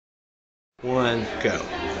One, go.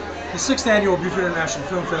 The 6th annual Beaufort International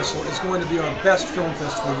Film Festival is going to be our best film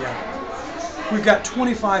festival yet. We've got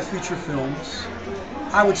 25 feature films,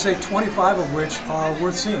 I would say 25 of which are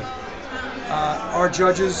worth seeing. Our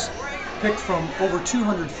judges picked from over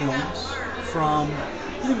 200 films from,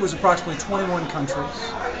 I think it was approximately 21 countries.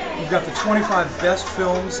 We've got the 25 best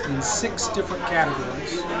films in 6 different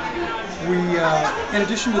categories. In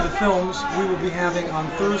addition to the films, we will be having on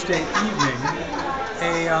Thursday evening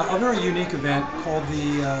a very unique event called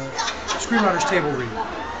the Screenwriters Table Read.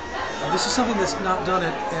 This is something that's not done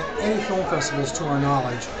at any film festivals to our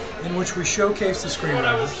knowledge, in which we showcase the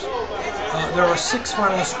screenwriters. There are 6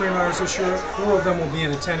 finalist screenwriters this year. 4 of them will be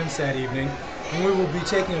in attendance that evening, and we will be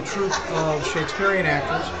taking a troupe of Shakespearean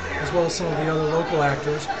actors as well as some of the other local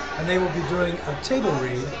actors, and they will be doing a table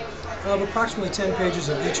read of approximately 10 pages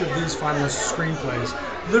of each of these finalist screenplays,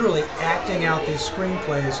 literally acting out these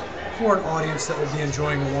screenplays for an audience that will be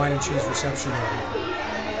enjoying a wine and cheese reception that evening.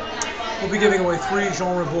 We'll be giving away 3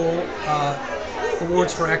 Genre Bowl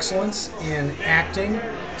awards for excellence in acting,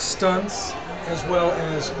 stunts, as well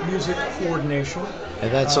as music coordination.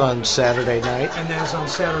 And that's on Saturday night? And that is on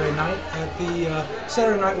Saturday night.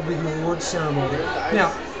 Saturday night will be the awards ceremony.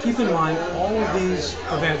 Now, keep in mind, all of these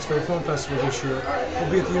events for the film festival this year will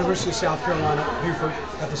be at the University of South Carolina, Beaufort,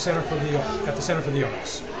 at the Center for the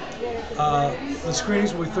Arts. The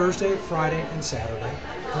screenings will be Thursday, Friday, and Saturday.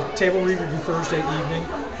 The table read will be Thursday evening.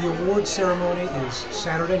 The awards ceremony is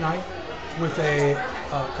Saturday night with a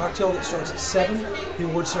cocktail that starts at 7. The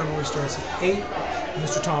awards ceremony starts at 8.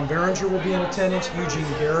 Mr. Tom Berenger will be in attendance. Eugene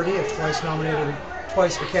Garrity, a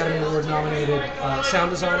twice Academy Award nominated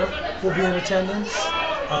sound designer, will be in attendance.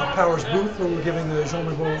 Powers Booth, who will be giving the Jean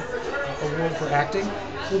Mabon Award for acting,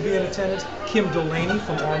 will be in attendance. Kim Delaney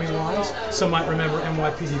from Army Wise, some might remember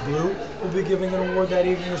NYPD Blue, will be giving an award that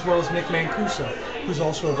evening, as well as Nick Mancuso, who's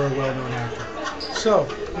also a very well-known actor. So,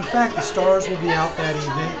 in fact, the stars will be out that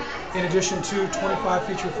evening, in addition to 25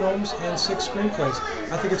 feature films and 6 screenplays.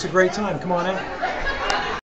 I think it's a great time. Come on out.